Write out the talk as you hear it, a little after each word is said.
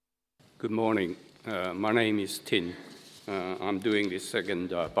Good morning. My name is Tin. I'm doing the second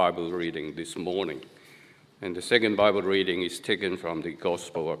Bible reading this morning. And the second Bible reading is taken from the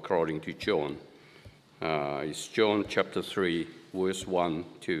Gospel according to John. It's John chapter 3, verse 1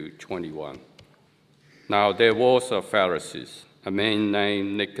 to 21. Now there was a Pharisee, a man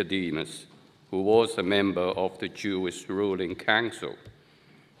named Nicodemus, who was a member of the Jewish ruling council.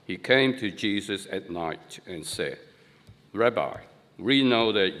 He came to Jesus at night and said, "Rabbi, we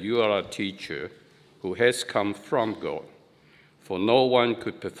know that you are a teacher who has come from God, for no one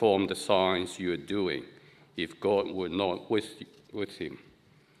could perform the signs you are doing if God were not with him."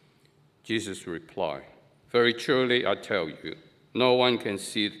 Jesus replied, "Very truly I tell you, no one can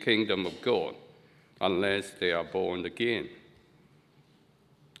see the kingdom of God unless they are born again.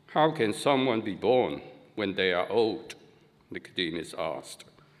 How can someone be born when they are old?" Nicodemus asked.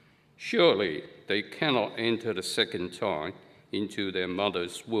 "Surely they cannot enter the second time into their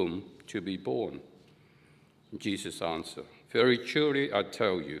mother's womb to be born." Jesus answered, "Very truly I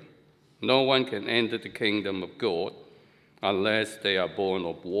tell you, no one can enter the kingdom of God unless they are born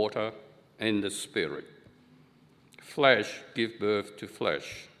of water and the Spirit. Flesh gives birth to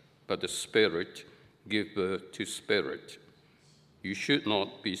flesh, but the Spirit gives birth to spirit. You should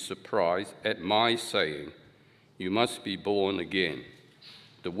not be surprised at my saying, 'You must be born again.'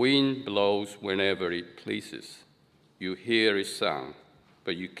 The wind blows whenever it pleases. You hear its sound,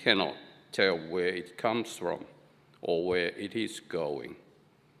 but you cannot tell where it comes from or where it is going.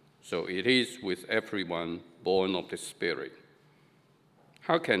 So it is with everyone born of the Spirit."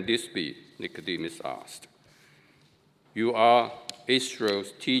 "How can this be?" Nicodemus asked. "You are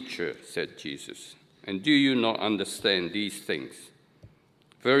Israel's teacher," said Jesus, "and do you not understand these things?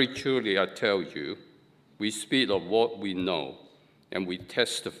 Very truly I tell you, we speak of what we know, and we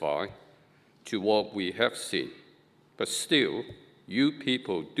testify to what we have seen. But still, you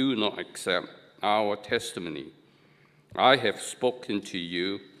people do not accept our testimony. I have spoken to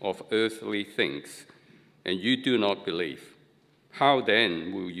you of earthly things, and you do not believe. How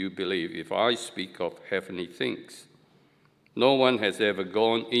then will you believe if I speak of heavenly things? No one has ever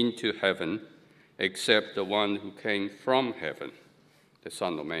gone into heaven except the one who came from heaven, the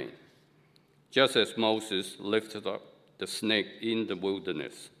Son of Man. Just as Moses lifted up the snake in the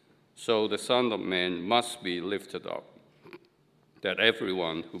wilderness, so the Son of Man must be lifted up, that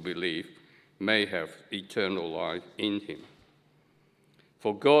everyone who believes may have eternal life in him.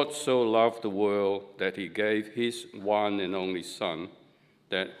 For God so loved the world that he gave his one and only Son,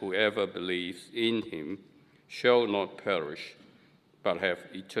 that whoever believes in him shall not perish, but have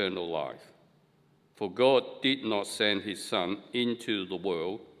eternal life. For God did not send his Son into the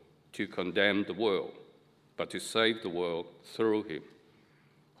world to condemn the world, but to save the world through him.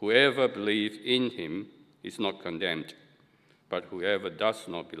 Whoever believes in him is not condemned, but whoever does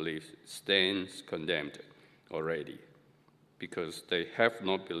not believe stands condemned already, because they have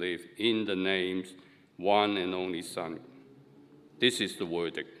not believed in the name's one and only Son. This is the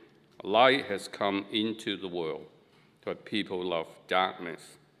verdict. Light has come into the world, but people love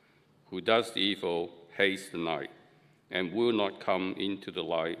darkness. Who does evil hates the night, and will not come into the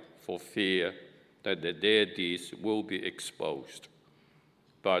light for fear that their deeds will be exposed.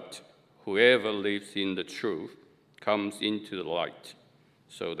 But whoever lives in the truth comes into the light,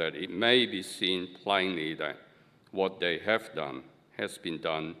 so that it may be seen plainly that what they have done has been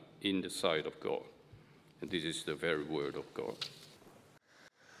done in the sight of God." And this is the very word of God.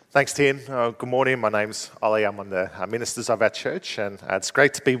 Thanks, Tin. Good morning. My name's Ollie. I'm one of the ministers of our church, and it's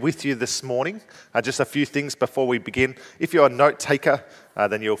great to be with you this morning. Just a few things before we begin. If you're a note taker,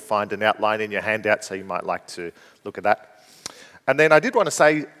 then you'll find an outline in your handout, so you might like to look at that. And then I did want to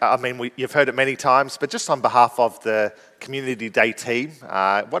say, you've heard it many times, but just on behalf of the Community Day team,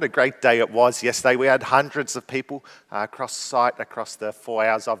 what a great day it was yesterday. We had hundreds of people across site, across the 4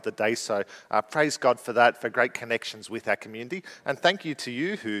 hours of the day. So praise God for that, for great connections with our community. And thank you to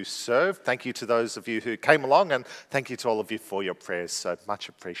you who served. Thank you to those of you who came along. And thank you to all of you for your prayers. So much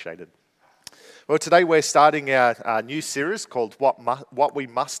appreciated. Well, today we're starting our new series called What We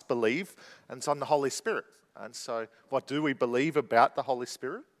Must Believe, and it's on the Holy Spirit. And so what do we believe about the Holy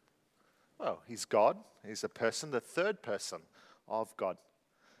Spirit? Well, he's God. He's a person, the third person of God.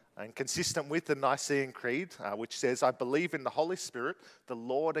 And consistent with the Nicene Creed, which says, "I believe in the Holy Spirit, the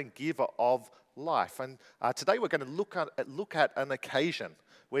Lord and giver of life." And today we're going to look at an occasion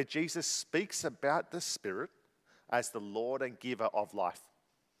where Jesus speaks about the Spirit as the Lord and giver of life.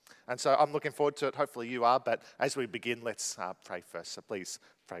 And so I'm looking forward to it. Hopefully you are. But as we begin, let's pray first. So please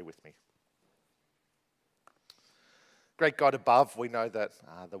pray with me. Great God above, we know that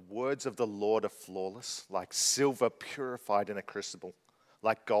the words of the Lord are flawless, like silver purified in a crucible.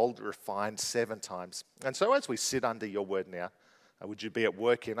 like gold refined 7 times. And so as we sit under your word now, would you be at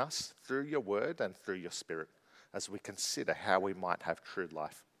work in us through your word and through your spirit as we consider how we might have true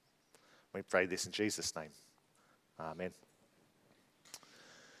life? We pray this in Jesus' name. Amen.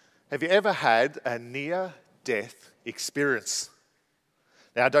 Have you ever had a near-death experience?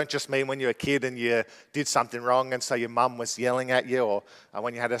 Now, I don't just mean when you were a kid and you did something wrong and so your mum was yelling at you, or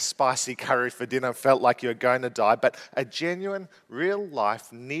when you had a spicy curry for dinner and felt like you were going to die, but a genuine,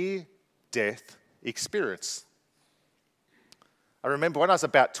 real-life, near-death experience. I remember when I was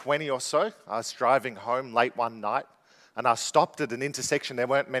about 20 or so, I was driving home late one night and I stopped at an intersection. There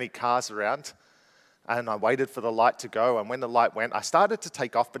weren't many cars around. And I waited for the light to go, and when the light went, I started to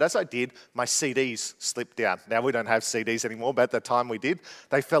take off, but as I did, my CDs slipped down. Now, we don't have CDs anymore, but at the time we did.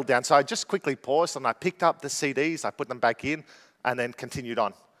 They fell down, so I just quickly paused, and I picked up the CDs, I put them back in, and then continued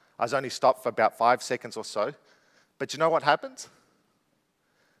on. I was only stopped for about 5 seconds or so, but you know what happened?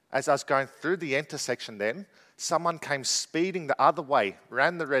 As I was going through the intersection then, someone came speeding the other way,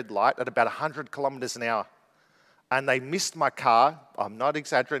 ran the red light at about 100 kilometers an hour, and they missed my car, I'm not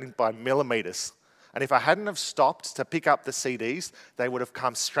exaggerating, by millimeters. And if I hadn't have stopped to pick up the CDs, they would have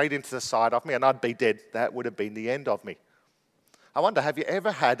come straight into the side of me and I'd be dead. That would have been the end of me. I wonder, have you ever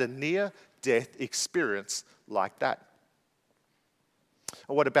had a near-death experience like that?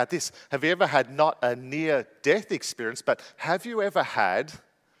 Or what about this? Have you ever had not a near-death experience, but have you ever had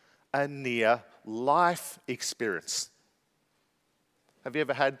a near-life experience? Have you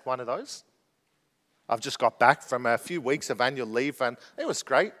ever had one of those? I've just got back from a few weeks of annual leave and it was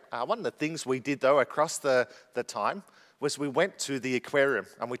great. One of the things we did though across the time was we went to the aquarium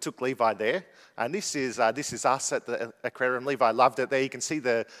and we took Levi there. And this is us at the aquarium. Levi loved it there. You can see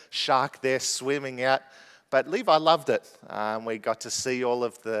the shark there swimming out. But Levi loved it. We got to see all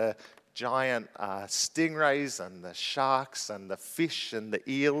of the giant stingrays and the sharks and the fish and the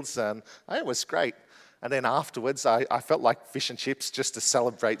eels, and it was great. And then afterwards, I felt like fish and chips just to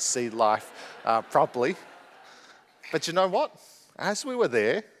celebrate sea life properly. But you know what? As we were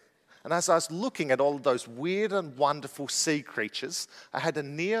there, and as I was looking at all of those weird and wonderful sea creatures, I had a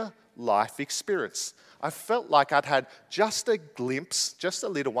near-life experience. I felt like I'd had just a glimpse, just a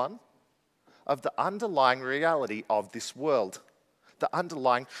little one, of the underlying reality of this world, the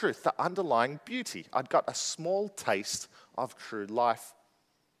underlying truth, the underlying beauty. I'd got a small taste of true life.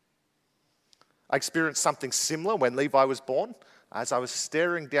 I experienced something similar when Levi was born, as I was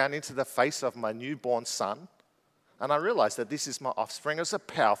staring down into the face of my newborn son, and I realized that this is my offspring. It was a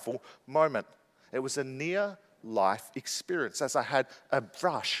powerful moment. It was a near-life experience, as I had a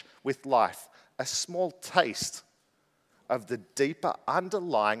brush with life, a small taste of the deeper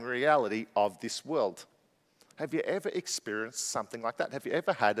underlying reality of this world. Have you ever experienced something like that? Have you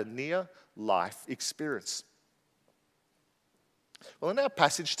ever had a near-life experience? Well, in our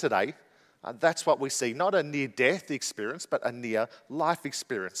passage today, that's what we see, not a near-death experience, but a near-life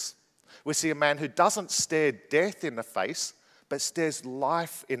experience. We see a man who doesn't stare death in the face, but stares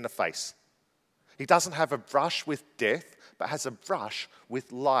life in the face. He doesn't have a brush with death, but has a brush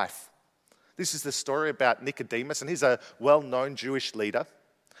with life. This is the story about Nicodemus, and he's a well-known Jewish leader.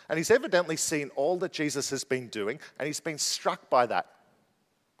 And he's evidently seen all that Jesus has been doing, and he's been struck by that.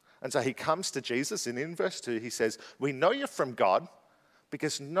 And so he comes to Jesus, and in verse 2 he says, "We know you're from God,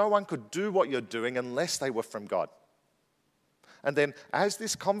 because no one could do what you're doing unless they were from God." And then as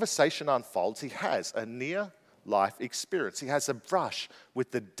this conversation unfolds, he has a near-life experience. He has a brush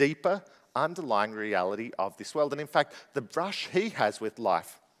with the deeper underlying reality of this world. And in fact, the brush he has with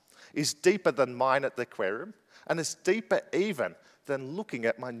life is deeper than mine at the aquarium, and it's deeper even than looking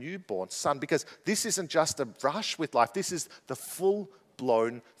at my newborn son, because this isn't just a brush with life, this is the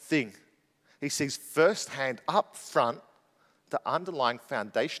full-blown thing. He sees firsthand up front the underlying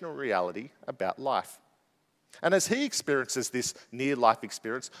foundational reality about life. And as he experiences this near-life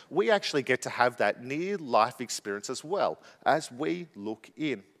experience, we actually get to have that near-life experience as well as we look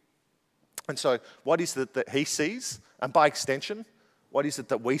in. And so what is it that he sees? And by extension, what is it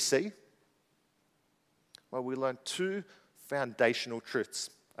that we see? Well, we learn two foundational truths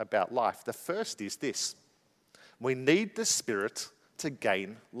about life. The first is this: we need the Spirit to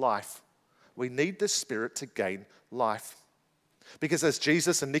gain life. We need the Spirit to gain life. Because as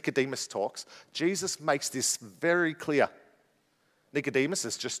Jesus and Nicodemus talks, Jesus makes this very clear. Nicodemus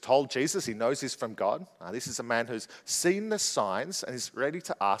has just told Jesus he knows he's from God. This is a man who's seen the signs and is ready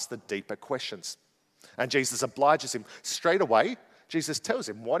to ask the deeper questions. And Jesus obliges him straight away. Jesus tells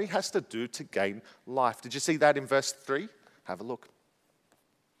him what he has to do to gain life. Did you see that in verse 3? Have a look.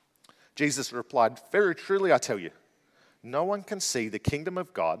 Jesus replied, "Very truly I tell you, no one can see the kingdom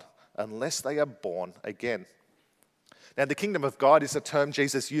of God unless they are born again." Now, the kingdom of God is a term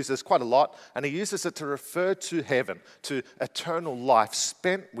Jesus uses quite a lot, and he uses it to refer to heaven, to eternal life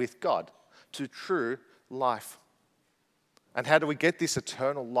spent with God, to true life. And how do we get this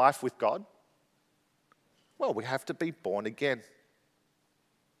eternal life with God? Well, we have to be born again.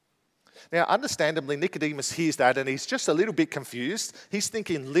 Now, understandably, Nicodemus hears that and he's just a little bit confused. He's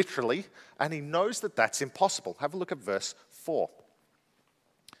thinking literally, and he knows that that's impossible. Have a look at verse 4.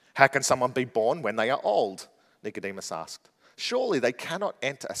 How can someone be born when they are old? Nicodemus asked. Surely they cannot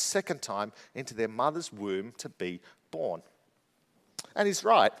enter a second time into their mother's womb to be born. And he's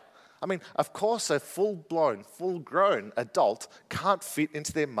right. I mean, of course, a full-blown, full-grown adult can't fit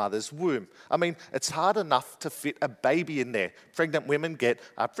into their mother's womb. I mean, it's hard enough to fit a baby in there. Pregnant women get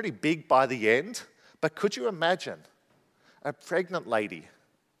pretty big by the end. But could you imagine a pregnant lady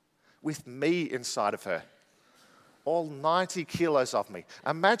with me inside of her? All 90 kilos of me.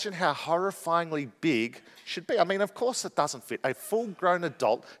 Imagine how horrifyingly big should be. I mean, of course it doesn't fit. A full-grown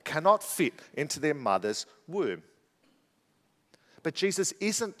adult cannot fit into their mother's womb. But Jesus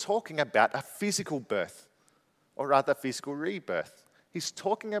isn't talking about a physical birth, or rather physical rebirth. He's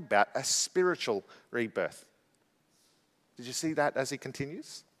talking about a spiritual rebirth. Did you see that as he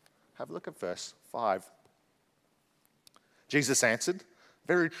continues? Have a look at verse 5. Jesus answered,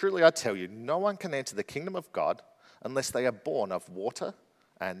 very truly I tell you, no one can enter the kingdom of God unless they are born of water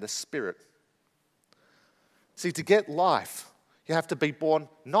and the Spirit. See, to get life, you have to be born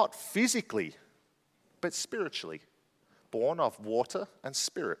not physically, but spiritually. Born of water and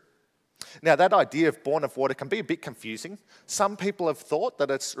Spirit. Now, that idea of born of water can be a bit confusing. Some people have thought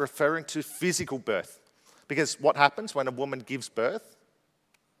that it's referring to physical birth. Because what happens when a woman gives birth?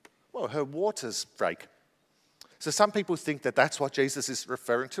 Well, her waters break. So some people think that that's what Jesus is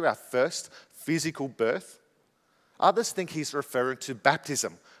referring to, our first physical birth. Others think he's referring to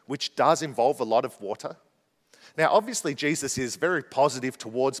baptism, which does involve a lot of water. Now, obviously, Jesus is very positive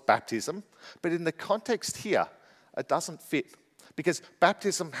towards baptism, but in the context here, it doesn't fit because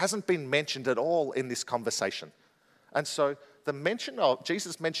baptism hasn't been mentioned at all in this conversation. And so the mention of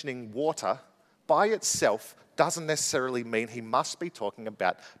Jesus mentioning water by itself doesn't necessarily mean he must be talking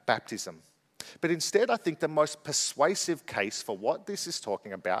about baptism. But instead, I think the most persuasive case for what this is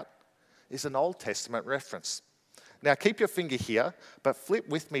talking about is an Old Testament reference. Now, keep your finger here, but flip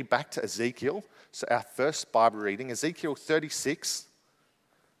with me back to Ezekiel. So our first Bible reading, Ezekiel 36,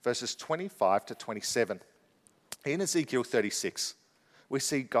 verses 25 to 27. In Ezekiel 36, we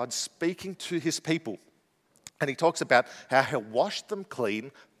see God speaking to his people. And he talks about how he'll wash them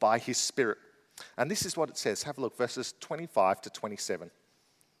clean by his Spirit. And this is what it says. Have a look, verses 25 to 27.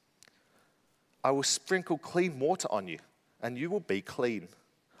 I will sprinkle clean water on you, and you will be clean.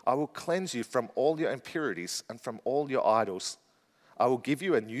 I will cleanse you from all your impurities and from all your idols. I will give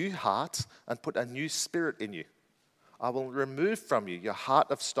you a new heart and put a new spirit in you. I will remove from you your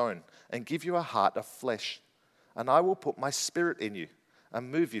heart of stone and give you a heart of flesh. And I will put my Spirit in you and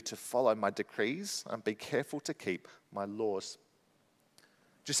move you to follow my decrees and be careful to keep my laws.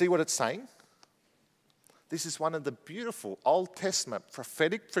 Do you see what it's saying? This is one of the beautiful Old Testament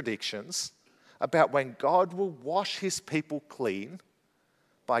prophetic predictions about when God will wash his people clean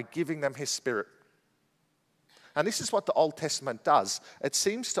by giving them his Spirit. And this is what the Old Testament does. It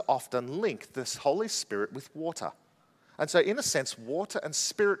seems to often link this Holy Spirit with water. And so in a sense, water and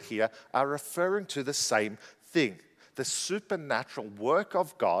Spirit here are referring to the same thing, the supernatural work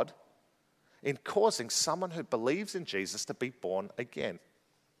of God in causing someone who believes in Jesus to be born again.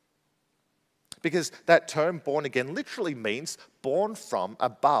 Because that term born again literally means born from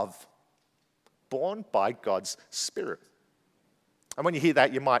above, born by God's Spirit. And when you hear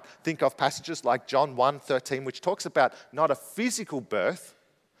that, you might think of passages like John 1:13, which talks about not a physical birth,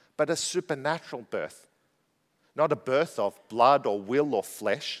 but a supernatural birth. Not a birth of blood or will or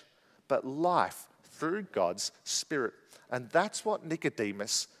flesh, but life through God's Spirit. And that's what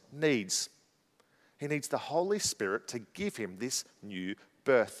Nicodemus needs. He needs the Holy Spirit to give him this new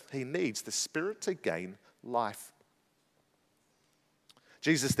birth. He needs the Spirit to gain life.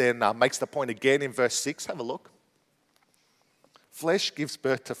 Jesus then makes the point again in verse 6. Have a look. Flesh gives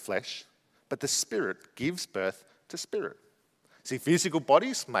birth to flesh, but the Spirit gives birth to spirit. See, physical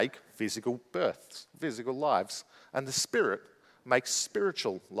bodies make physical births, physical lives, and the Spirit makes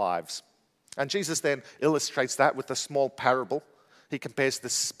spiritual lives. And Jesus then illustrates that with a small parable. He compares the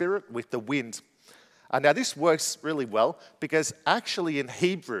Spirit with the wind. Now this works really well because actually in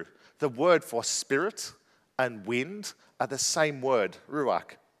Hebrew, the word for spirit and wind are the same word,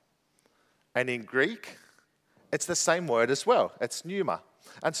 ruach. And in Greek, it's the same word as well. It's pneuma.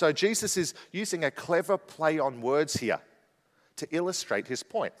 And so Jesus is using a clever play on words here to illustrate his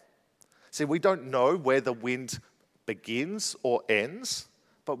point. See, we don't know where the wind begins or ends,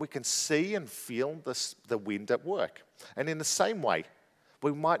 but we can see and feel the wind at work. And in the same way,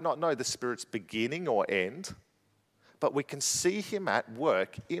 we might not know the Spirit's beginning or end, but we can see him at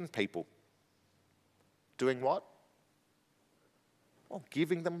work in people. Doing what? Well,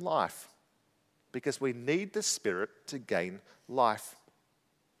 giving them life. Because we need the Spirit to gain life.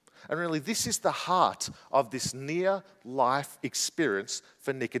 And really, this is the heart of this near-life experience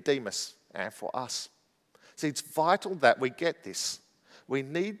for Nicodemus and for us. See, it's vital that we get this. We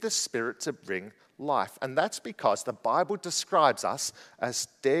need the Spirit to bring life. And that's because the Bible describes us as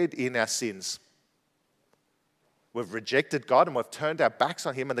dead in our sins. We've rejected God and we've turned our backs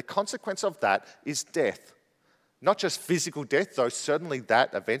on him, and the consequence of that is death. Not just physical death, though certainly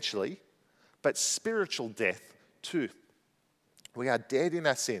that eventually, but spiritual death too. We are dead in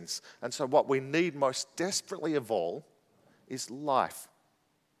our sins, and so what we need most desperately of all is life.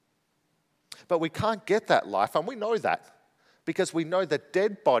 But we can't get that life, and we know that, because we know that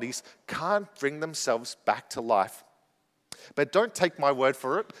dead bodies can't bring themselves back to life. But don't take my word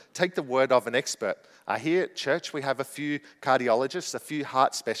for it. Take the word of an expert. Here at church, we have a few cardiologists, a few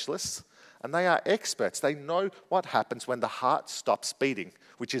heart specialists, and they are experts. They know what happens when the heart stops beating,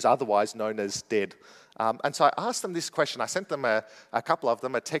 which is otherwise known as dead. And so I asked them this question. I sent them a couple of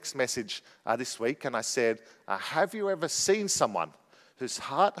them a text message this week, and I said, have you ever seen someone whose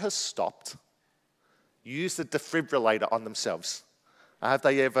heart has stopped use the defibrillator on themselves? Have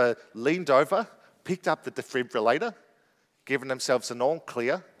they ever leaned over, picked up the defibrillator, given themselves an all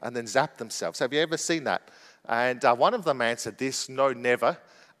clear, and then zapped themselves? Have you ever seen that? And one of them answered this, no, never.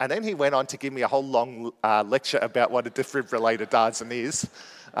 And then he went on to give me a whole long lecture about what a defibrillator does and is.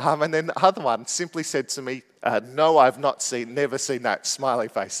 And then the other one simply said to me, no, I've never seen that, smiley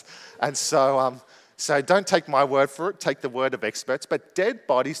face. And so don't take my word for it, take the word of experts. But dead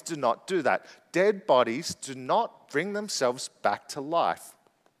bodies do not do that. Dead bodies do not bring themselves back to life.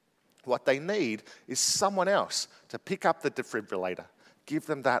 What they need is someone else to pick up the defibrillator, give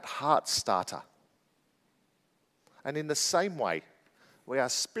them that heart starter. And in the same way, we are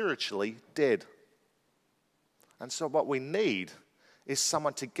spiritually dead. And so what we need is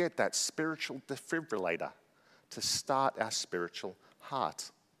someone to get that spiritual defibrillator to start our spiritual heart.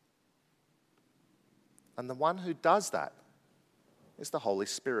 And the one who does that is the Holy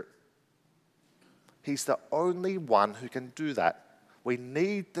Spirit. He's the only one who can do that. We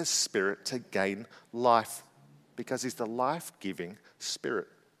need the Spirit to gain life because he's the life-giving Spirit.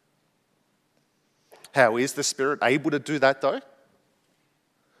 How is the Spirit able to do that though?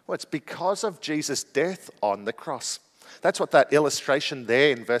 Well, it's because of Jesus' death on the cross. That's what that illustration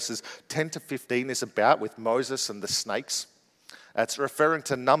there in verses 10 to 15 is about with Moses and the snakes. It's referring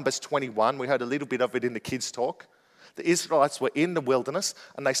to Numbers 21. We heard a little bit of it in the kids' talk. The Israelites were in the wilderness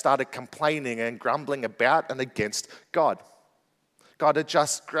and they started complaining and grumbling about and against God. God had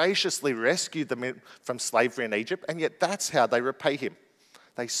just graciously rescued them from slavery in Egypt, and yet that's how they repay him.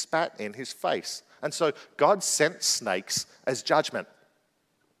 They spat in his face. And so God sent snakes as judgment.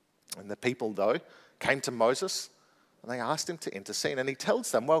 And the people, though, came to Moses and they asked him to intercede. And he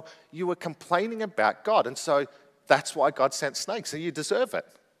tells them, well, you were complaining about God, and so that's why God sent snakes, and you deserve it.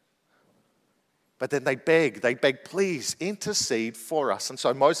 But then they beg, please intercede for us. And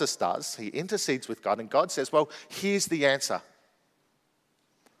so Moses does. He intercedes with God, and God says, well, here's the answer.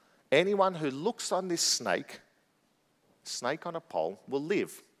 Anyone who looks on this snake on a pole, will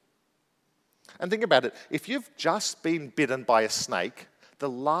live. And think about it. If you've just been bitten by a snake, the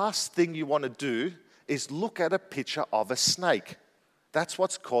last thing you want to do is look at a picture of a snake. That's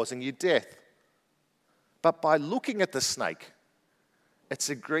what's causing you death. But by looking at the snake, it's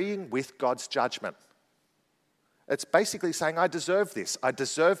agreeing with God's judgment. It's basically saying, I deserve this. I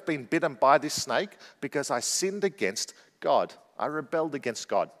deserve being bitten by this snake because I sinned against God. I rebelled against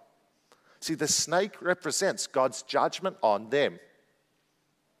God. See, the snake represents God's judgment on them.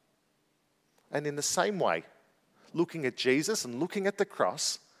 And in the same way, looking at Jesus and looking at the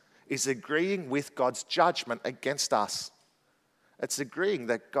cross is agreeing with God's judgment against us. It's agreeing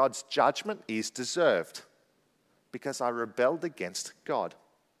that God's judgment is deserved because I rebelled against God.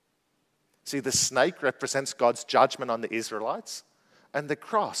 See, the snake represents God's judgment on the Israelites, and the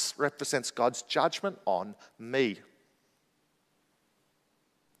cross represents God's judgment on me.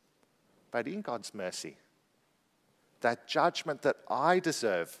 But in God's mercy, that judgment that I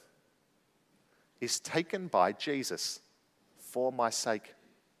deserve is taken by Jesus for my sake.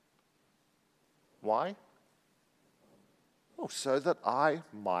 Why? Oh, so that I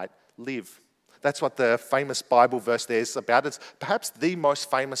might live. That's what the famous Bible verse there is about. It's perhaps the most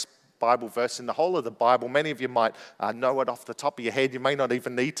famous Bible verse in the whole of the Bible. Many of you might know it off the top of your head. You may not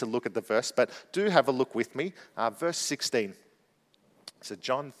even need to look at the verse, but do have a look with me. Verse 16. So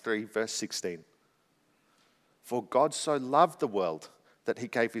John 3, verse 16. For God so loved the world that he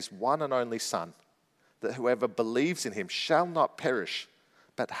gave his one and only Son, that whoever believes in him shall not perish,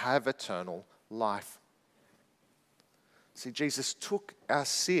 but have eternal life. See, Jesus took our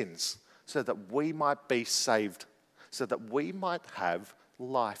sins so that we might be saved, so that we might have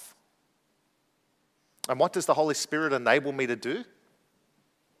life. And what does the Holy Spirit enable me to do?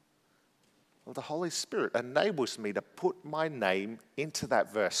 Well, the Holy Spirit enables me to put my name into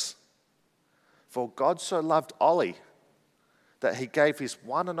that verse. For God so loved Ollie that he gave his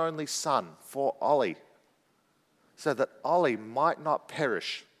one and only Son for Ollie, so that Ollie might not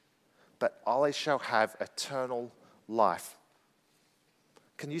perish, but Ollie shall have eternal life.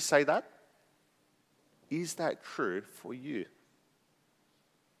 Can you say that? Is that true for you?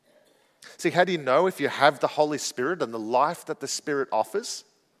 See, how do you know if you have the Holy Spirit and the life that the Spirit offers?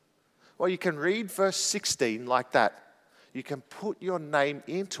 Well, you can read verse 16 like that. You can put your name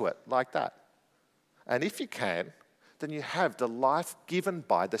into it like that. And if you can, then you have the life given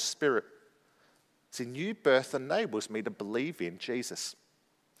by the Spirit. See, new birth enables me to believe in Jesus.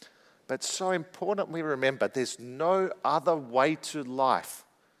 But so importantly, remember, there's no other way to life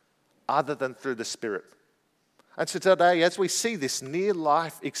other than through the Spirit. And so today, as we see this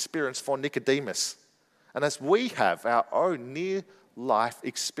near-life experience for Nicodemus, and as we have our own near-life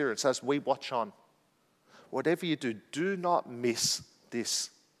experience as we watch on, whatever you do, do not miss this.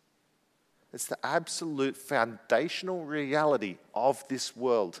 It's the absolute foundational reality of this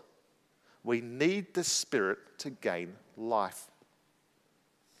world. We need the Spirit to gain life.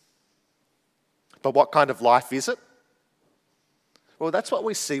 But what kind of life is it? Well, that's what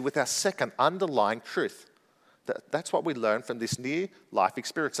we see with our second underlying truth. That's what we learn from this near-life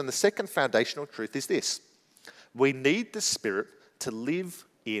experience. And the second foundational truth is this. We need the Spirit to live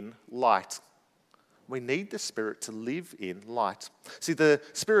in light. We need the Spirit to live in light. See, the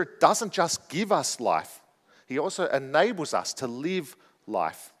Spirit doesn't just give us life. He also enables us to live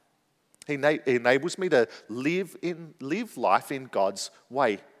life. He enables me to live life in God's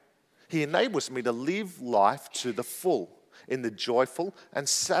way. He enables me to live life to the full, in the joyful and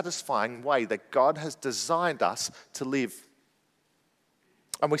satisfying way that God has designed us to live.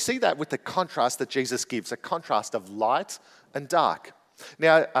 And we see that with the contrast that Jesus gives, a contrast of light and dark.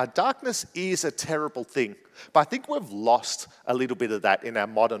 Now, darkness is a terrible thing, but I think we've lost a little bit of that in our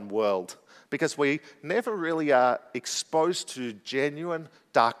modern world because we never really are exposed to genuine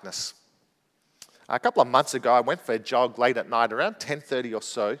darkness. A couple of months ago, I went for a jog late at night, around 10:30 or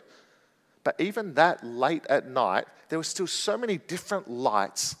so, but even that late at night, there were still so many different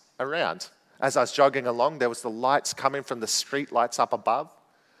lights around. As I was jogging along, there was the lights coming from the street lights up above.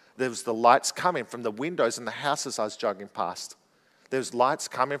 There was the lights coming from the windows in the houses I was jogging past. There was lights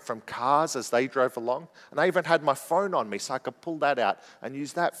coming from cars as they drove along. And I even had my phone on me so I could pull that out and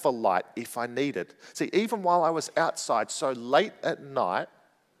use that for light if I needed. See, even while I was outside so late at night,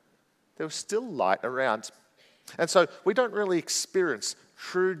 there was still light around. And so we don't really experience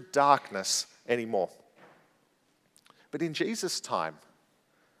true darkness anymore. But in Jesus' time,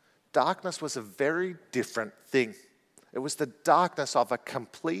 darkness was a very different thing. It was the darkness of a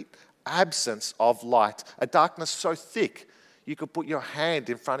complete absence of light, a darkness so thick you could put your hand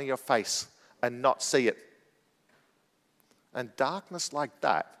in front of your face and not see it. And darkness like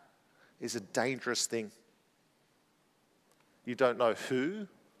that is a dangerous thing. You don't know who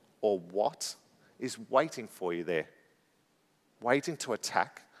or what is waiting for you there, waiting to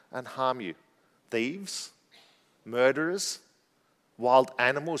attack and harm you. Thieves, murderers, wild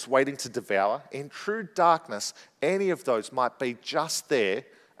animals waiting to devour. In true darkness, any of those might be just there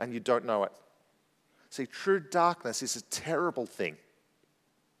and you don't know it. See, true darkness is a terrible thing.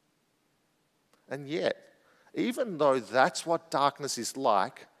 And yet, even though that's what darkness is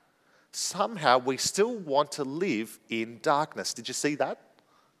like, somehow we still want to live in darkness. Did you see that?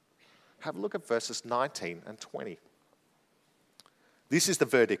 Have a look at verses 19 and 20. This is the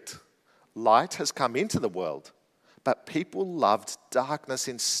verdict. Light has come into the world, but people loved darkness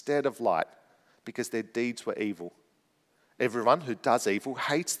instead of light because their deeds were evil. Everyone who does evil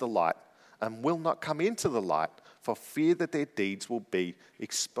hates the light and will not come into the light for fear that their deeds will be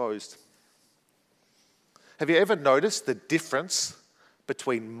exposed. Have you ever noticed the difference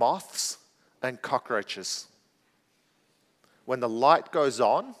between moths and cockroaches? When the light goes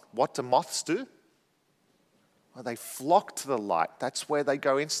on, what do moths do? Well, they flock to the light. That's where they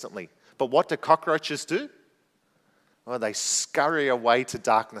go instantly. But what do cockroaches do? Well, they scurry away to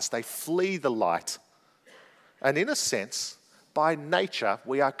darkness. They flee the light. And in a sense, by nature,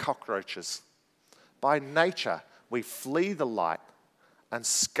 we are cockroaches. By nature, we flee the light and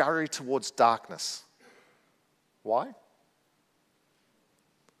scurry towards darkness. Why?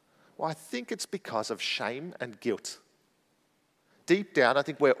 Well, I think it's because of shame and guilt. Deep down, I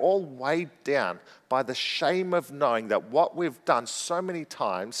think we're all weighed down by the shame of knowing that what we've done so many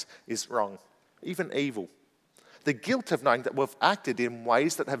times is wrong, even evil. The guilt of knowing that we've acted in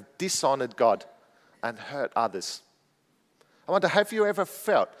ways that have dishonored God and hurt others. I wonder, have you ever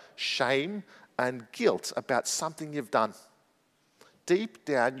felt shame and guilt about something you've done? Deep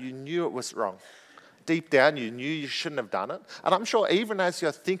down, you knew it was wrong. Deep down, you knew you shouldn't have done it. And I'm sure even as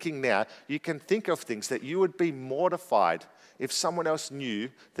you're thinking now, you can think of things that you would be mortified if someone else knew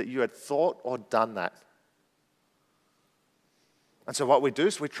that you had thought or done that. And so what we do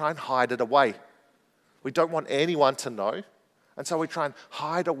is we try and hide it away. We don't want anyone to know. And so we try and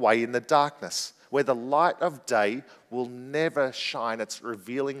hide away in the darkness, where the light of day will never shine its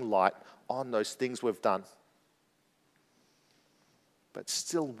revealing light on those things we've done. But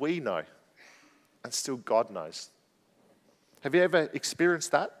still we know, and still God knows. Have you ever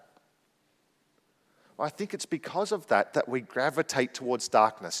experienced that? Well, I think it's because of that we gravitate towards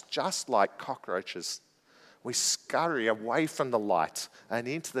darkness, just like cockroaches. We scurry away from the light and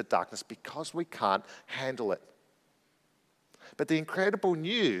into the darkness because we can't handle it. But the incredible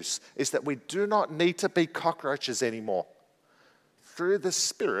news is that we do not need to be cockroaches anymore. Through the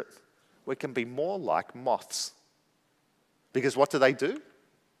Spirit, we can be more like moths. Because what do?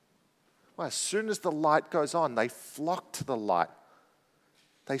 Well, as soon as the light goes on, they flock to the light.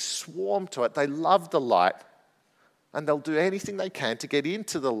 They swarm to it. They love the light. And they'll do anything they can to get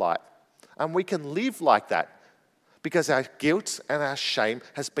into the light. And we can live like that because our guilt and our shame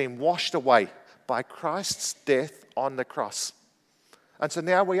has been washed away by Christ's death on the cross. And so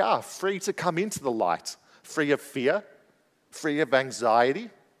now we are free to come into the light, free of fear, free of anxiety,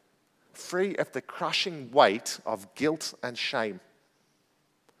 free of the crushing weight of guilt and shame.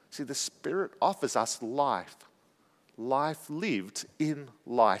 See, the Spirit offers us life lived in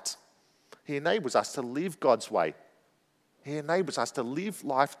light. He enables us to live God's way. He enables us to live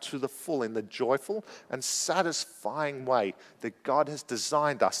life to the full in the joyful and satisfying way that God has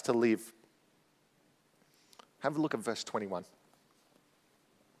designed us to live. Have a look at verse 21.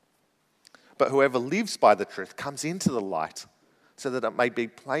 But whoever lives by the truth comes into the light, so that it may be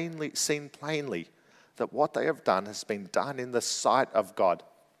seen plainly that what they have done has been done in the sight of God.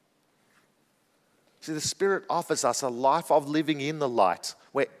 See, the Spirit offers us a life of living in the light,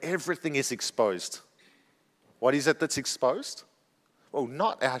 where everything is exposed. What is it that's exposed? Well,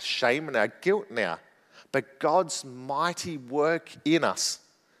 not our shame and our guilt now, but God's mighty work in us,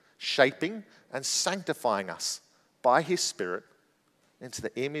 shaping and sanctifying us by His Spirit into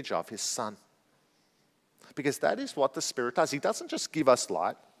the image of His Son. Because that is what the Spirit does. He doesn't just give us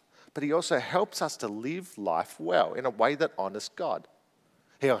light, but He also helps us to live life well in a way that honors God.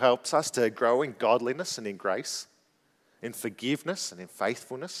 He helps us to grow in godliness and in grace, in forgiveness and in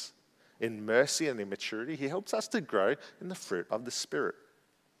faithfulness, in mercy and in maturity. He helps us to grow in the fruit of the Spirit.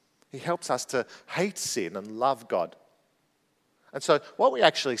 He helps us to hate sin and love God. And so what we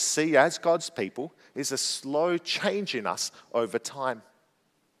actually see as God's people is a slow change in us over time.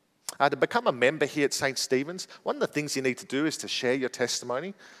 To become a member here at St. Stephen's, one of the things you need to do is to share your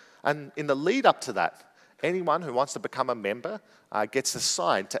testimony. And in the lead up to that, anyone who wants to become a member gets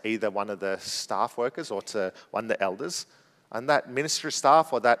assigned to either one of the staff workers or to one of the elders. And that ministry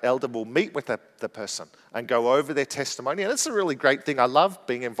staff or that elder will meet with the person and go over their testimony. And it's a really great thing. I love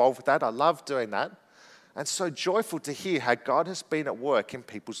being involved with that. I love doing that. And so joyful to hear how God has been at work in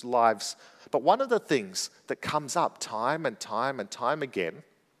people's lives. But one of the things that comes up time and time and time again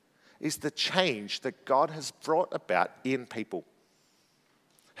is the change that God has brought about in people,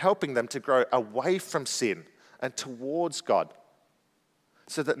 helping them to grow away from sin and towards God,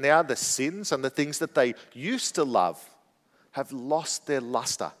 so that now the sins and the things that they used to love have lost their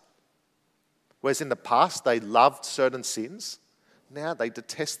luster. Whereas in the past they loved certain sins, now they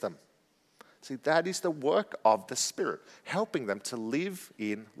detest them. See, that is the work of the Spirit, helping them to live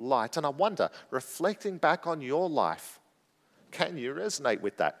in light. And I wonder, reflecting back on your life, can you resonate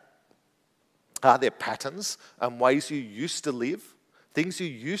with that? Are there patterns and ways you used to live, things you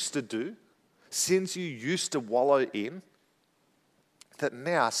used to do, sins you used to wallow in, that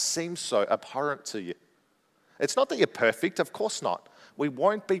now seem so abhorrent to you? It's not that you're perfect, of course not. We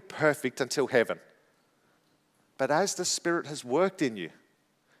won't be perfect until heaven. But as the Spirit has worked in you,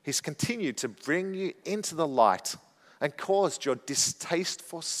 He's continued to bring you into the light and caused your distaste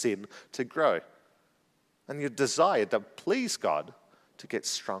for sin to grow, and your desire to please God to get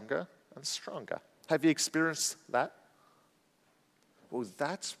stronger and stronger. Have you experienced that? Well,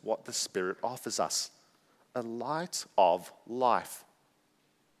 that's what the Spirit offers us. A light of life.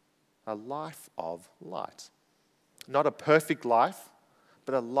 A life of light. Not a perfect life,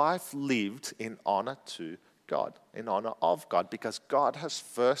 but a life lived in honor to God, in honor of God, because God has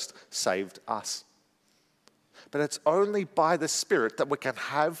first saved us. But it's only by the Spirit that we can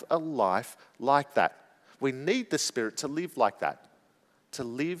have a life like that. We need the Spirit to live like that, to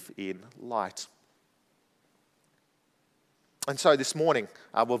live in light. And so this morning,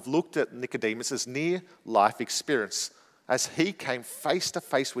 we've looked at Nicodemus' near-life experience as he came face to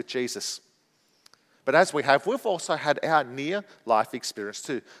face with Jesus. But as we have, we've also had our near-life experience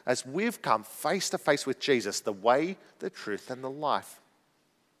too, as we've come face to face with Jesus, the way, the truth, and the life.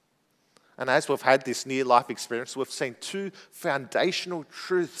 And as we've had this near-life experience, we've seen two foundational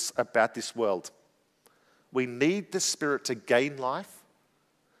truths about this world. We need the Spirit to gain life,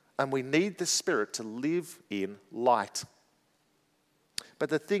 and we need the Spirit to live in light. But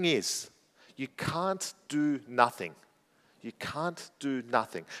the thing is, you can't do nothing. You can't do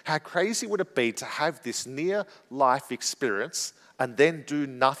nothing. How crazy would it be to have this near-life experience and then do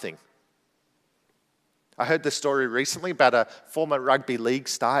nothing? I heard this story recently about a former rugby league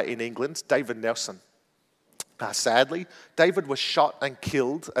star in England, David Nelson. Sadly, David was shot and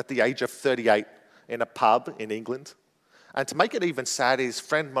killed at the age of 38 in a pub in England. And to make it even sadder, his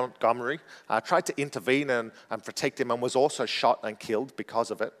friend Montgomery tried to intervene and protect him and was also shot and killed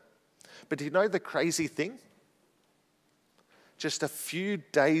because of it. But do you know the crazy thing? Just a few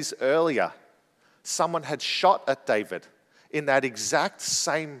days earlier, someone had shot at David in that exact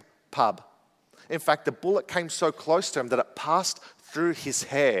same pub. In fact, the bullet came so close to him that it passed through his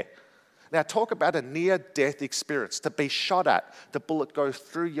hair. Now, talk about a near-death experience. To be shot at, the bullet goes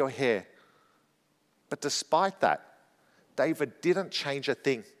through your hair. But despite that, David didn't change a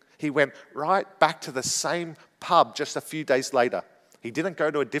thing. He went right back to the same pub just a few days later. He didn't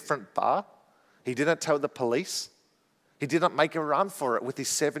go to a different bar. He didn't tell the police. He didn't make a run for it with his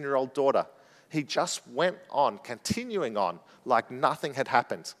 7-year-old daughter. He just went on, continuing on, like nothing had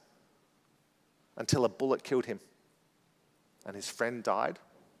happened until a bullet killed him. And his friend died,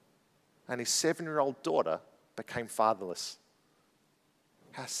 and his 7-year-old daughter became fatherless.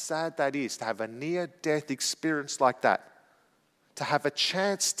 How sad that is to have a near-death experience like that, to have a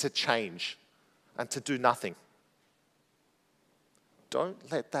chance to change and to do nothing. Don't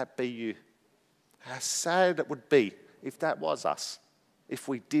let that be you. How sad it would be if that was us, if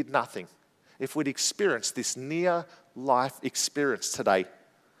we did nothing, if we'd experienced this near-life experience today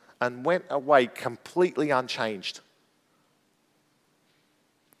and went away completely unchanged.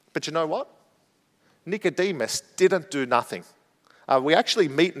 But you know what? Nicodemus didn't do nothing. We actually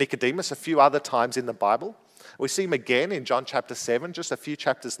meet Nicodemus a few other times in the Bible. We see him again in John chapter 7, just a few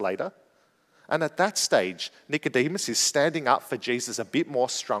chapters later. And at that stage, Nicodemus is standing up for Jesus a bit more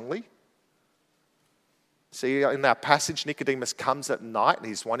strongly. See, in our passage, Nicodemus comes at night and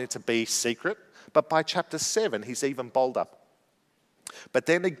he's wanting to be secret. But by chapter 7, he's even bolder. But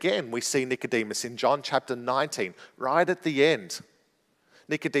then again, we see Nicodemus in John chapter 19, right at the end.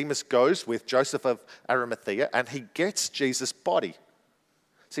 Nicodemus goes with Joseph of Arimathea and he gets Jesus' body.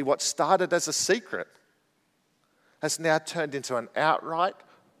 See, what started as a secret has now turned into an outright,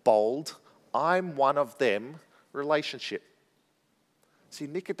 bold, I'm one of them relationship. See,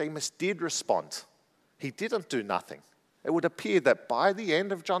 Nicodemus did respond. He didn't do nothing. It would appear that by the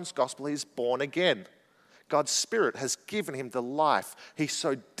end of John's gospel, he's born again. God's Spirit has given him the life he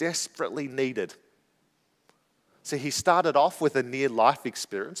so desperately needed. See, he started off with a near-life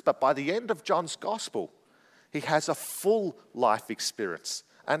experience, but by the end of John's gospel, he has a full life experience,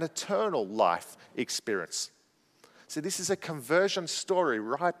 an eternal life experience. See, this is a conversion story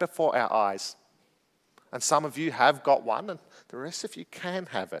right before our eyes. And some of you have got one, and the rest of you can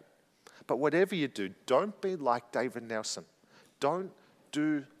have it. But whatever you do, don't be like David Nelson. Don't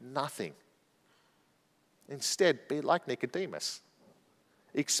do nothing. Instead, be like Nicodemus.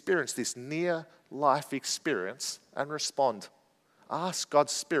 Experience this near-life experience and respond. Ask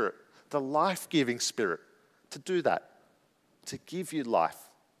God's Spirit, the life-giving Spirit, to do that, to give you life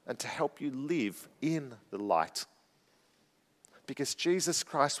and to help you live in the light. Because Jesus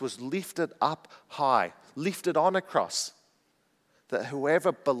Christ was lifted up high, lifted on a cross, that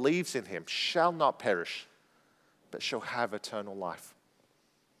whoever believes in him shall not perish, but shall have eternal life.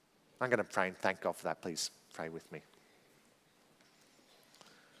 I'm going to pray and thank God for that. Please pray with me.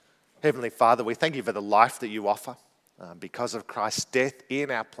 Heavenly Father, we thank you for the life that you offer because of Christ's death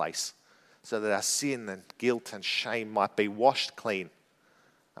in our place, so that our sin and guilt and shame might be washed clean.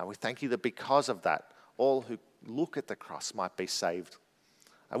 We thank you that because of that, all who look at the cross might be saved.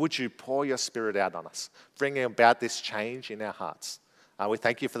 Would you pour your Spirit out on us, bringing about this change in our hearts? We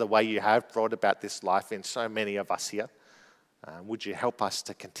thank you for the way you have brought about this life in so many of us here. Would you help us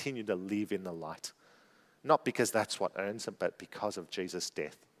to continue to live in the light? Not because that's what earns it, but because of Jesus'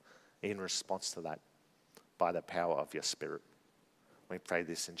 death. In response to that, by the power of your Spirit. We pray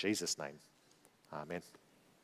this in Jesus' name. Amen.